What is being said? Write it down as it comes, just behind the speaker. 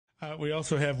We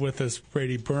also have with us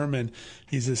Brady Berman.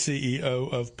 He's the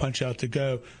CEO of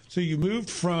PunchOut2Go. So you moved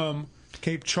from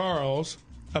Cape Charles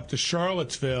up to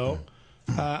Charlottesville.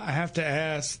 I have to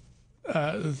ask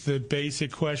the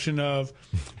basic question of,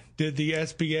 did the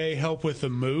SBA help with the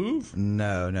move?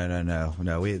 No.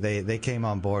 They came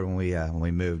on board when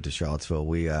we moved to Charlottesville.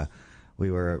 Were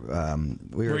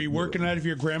you working out of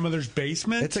your grandmother's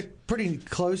basement? It's a pretty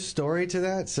close story to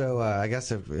that. So I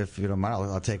guess if you don't mind,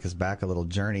 I'll take us back a little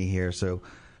journey here. So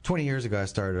 20 years ago, I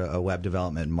started a web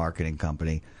development and marketing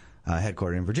company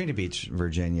headquartered in Virginia Beach,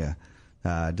 Virginia.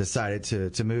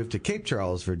 Decided to move to Cape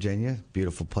Charles, Virginia.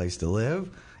 Beautiful place to live.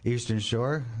 Eastern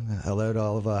Shore. Hello to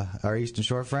all of our Eastern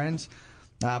Shore friends.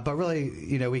 But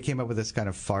really, we came up with this kind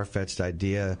of far-fetched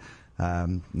idea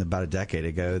about a decade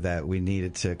ago that we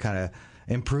needed to kind of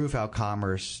improve how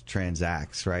commerce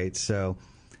transacts, right? So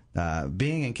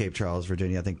being in Cape Charles,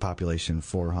 Virginia, I think population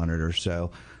 400 or so,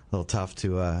 a little tough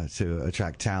to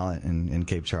attract talent in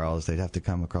Cape Charles. They'd have to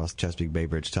come across Chesapeake Bay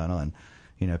Bridge Tunnel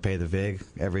and pay the VIG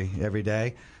every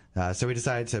day. So we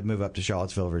decided to move up to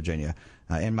Charlottesville, Virginia.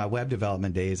 In my web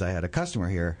development days, I had a customer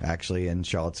here, actually, in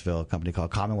Charlottesville, a company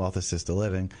called Commonwealth Assisted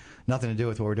Living. Nothing to do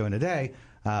with what we're doing today,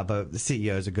 but the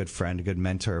CEO is a good friend, a good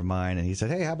mentor of mine, and he said,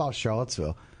 hey, how about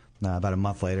Charlottesville? About a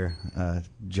month later,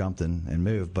 jumped and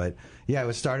moved. But, yeah,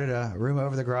 it started a room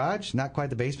over the garage, not quite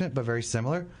the basement, but very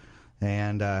similar.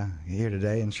 And here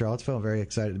today in Charlottesville, very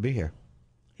excited to be here.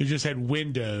 You just had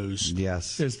windows.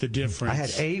 Yes. Is the difference. I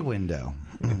had a window.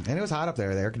 And it was hot up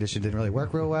there. The air conditioning didn't really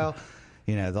work real well.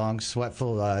 The long,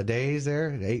 sweatful days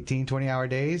there, 18, 20-hour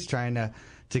days, trying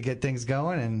to get things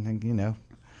going and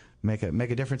make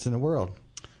a difference in the world.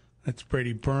 That's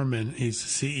Brady Berman.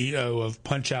 He's the CEO of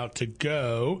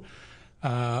PunchOut2Go,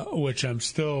 which I'm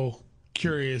still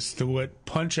curious to what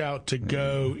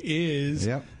PunchOut2Go is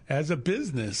as a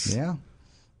business. Yeah.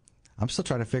 I'm still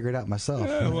trying to figure it out myself.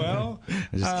 Well,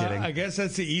 just kidding. I guess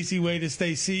that's the easy way to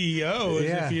stay CEO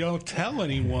is if you don't tell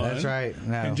anyone. That's right.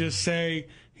 No. And just say,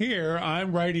 here,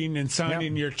 I'm writing and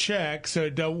signing your check,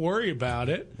 so don't worry about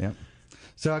it. Yep.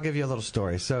 So I'll give you a little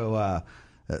story. So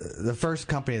the first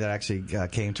company that actually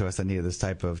came to us that needed this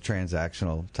type of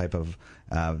transactional type of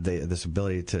this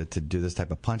ability to do this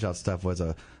type of punch-out stuff was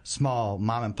a small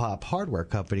mom-and-pop hardware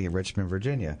company in Richmond,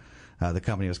 Virginia. The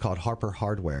company was called Harper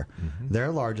Hardware. Mm-hmm.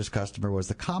 Their largest customer was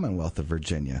the Commonwealth of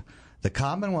Virginia. The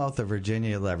Commonwealth of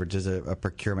Virginia leverages a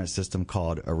procurement system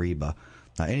called Ariba.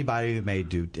 Anybody who may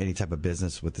do any type of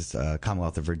business with this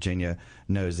Commonwealth of Virginia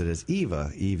knows it as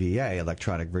EVA,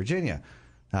 Electronic Virginia.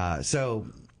 So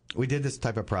we did this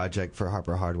type of project for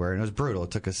Harper Hardware, and it was brutal.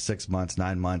 It took us 6 months,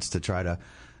 9 months to try to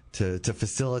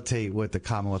facilitate what the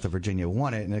Commonwealth of Virginia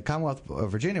wanted. And the Commonwealth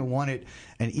of Virginia wanted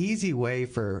an easy way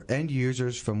for end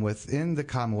users from within the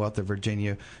Commonwealth of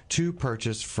Virginia to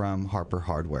purchase from Harper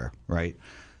Hardware, right?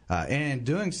 And in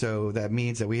doing so, that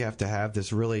means that we have to have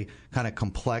this really kind of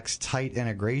complex, tight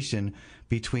integration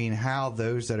between how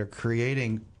those that are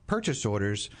creating purchase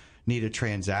orders need to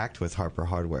transact with Harper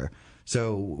Hardware.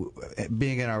 So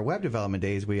being in our web development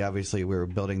days, we were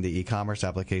building the e-commerce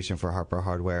application for Harper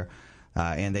Hardware,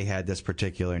 and they had this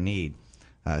particular need.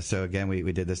 So again,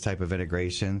 we did this type of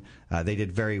integration. They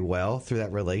did very well through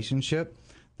that relationship.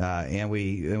 And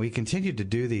we continued to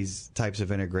do these types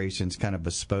of integrations kind of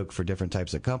bespoke for different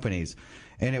types of companies.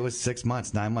 And it was 6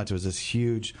 months, 9 months. It was this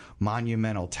huge,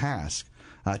 monumental task.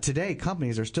 Today,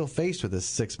 companies are still faced with this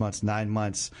 6 months, 9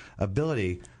 months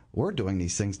ability. We're doing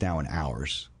these things now in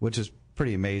hours, which is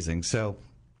pretty amazing. So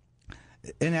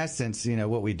in essence,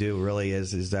 what we do really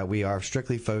is that we are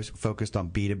strictly focused on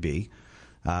B2B.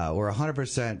 We're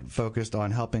 100% focused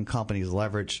on helping companies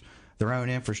leverage their own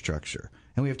infrastructure.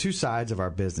 And we have two sides of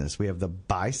our business. We have the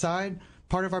buy side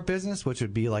part of our business, which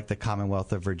would be like the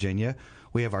Commonwealth of Virginia.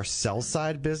 We have our sell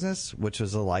side business, which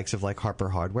is the likes of like Harper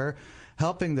Hardware,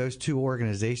 helping those two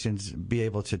organizations be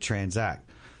able to transact.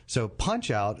 So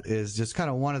PunchOut is just kind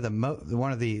of one of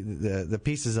the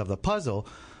pieces of the puzzle,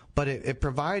 but it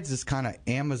provides this kind of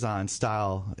Amazon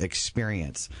style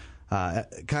experience,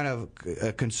 kind of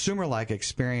a consumer like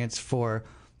experience for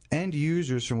end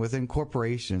users from within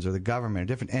corporations or the government or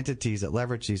different entities that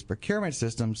leverage these procurement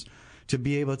systems to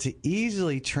be able to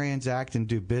easily transact and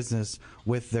do business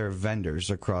with their vendors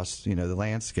across the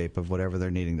landscape of whatever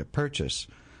they're needing to purchase.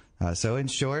 So in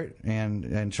short,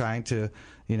 and trying to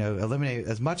eliminate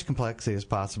as much complexity as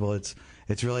possible, it's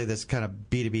really this kind of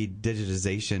B2B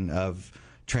digitization of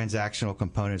transactional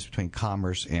components between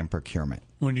commerce and procurement.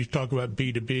 When you talk about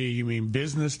B2B, you mean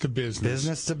business to business.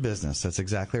 Business to business. That's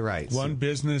exactly right. One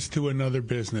business to another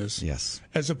business. Yes.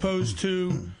 As opposed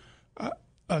to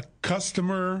a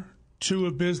customer to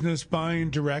a business buying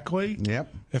directly.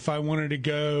 Yep. If I wanted to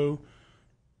go,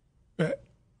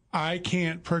 I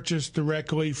can't purchase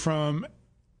directly from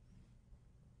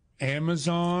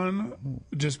Amazon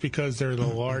just because they're the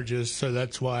largest, so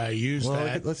that's why I use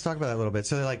that. Let's talk about that a little bit.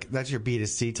 So, like, that's your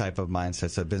B2C type of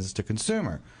mindset, so business to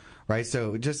consumer, right?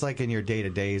 So, just like in your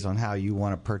day-to-days on how you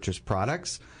want to purchase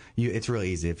products, it's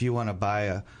really easy. If you want to buy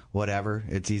a whatever,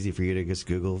 it's easy for you to just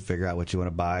Google, figure out what you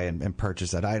want to buy, and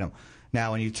purchase that item.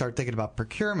 Now, when you start thinking about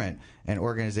procurement and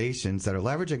organizations that are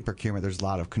leveraging procurement, there's a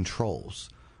lot of controls.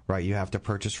 Right, you have to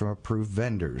purchase from approved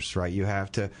vendors. Right, you have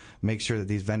to make sure that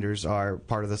these vendors are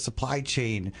part of the supply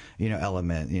chain,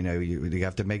 element. You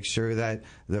have to make sure that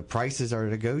the prices are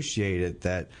negotiated,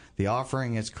 that the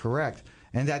offering is correct,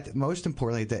 and that most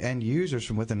importantly, the end users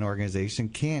from within an organization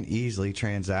can't easily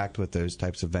transact with those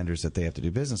types of vendors that they have to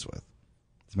do business with.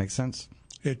 Does it make sense?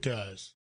 It does.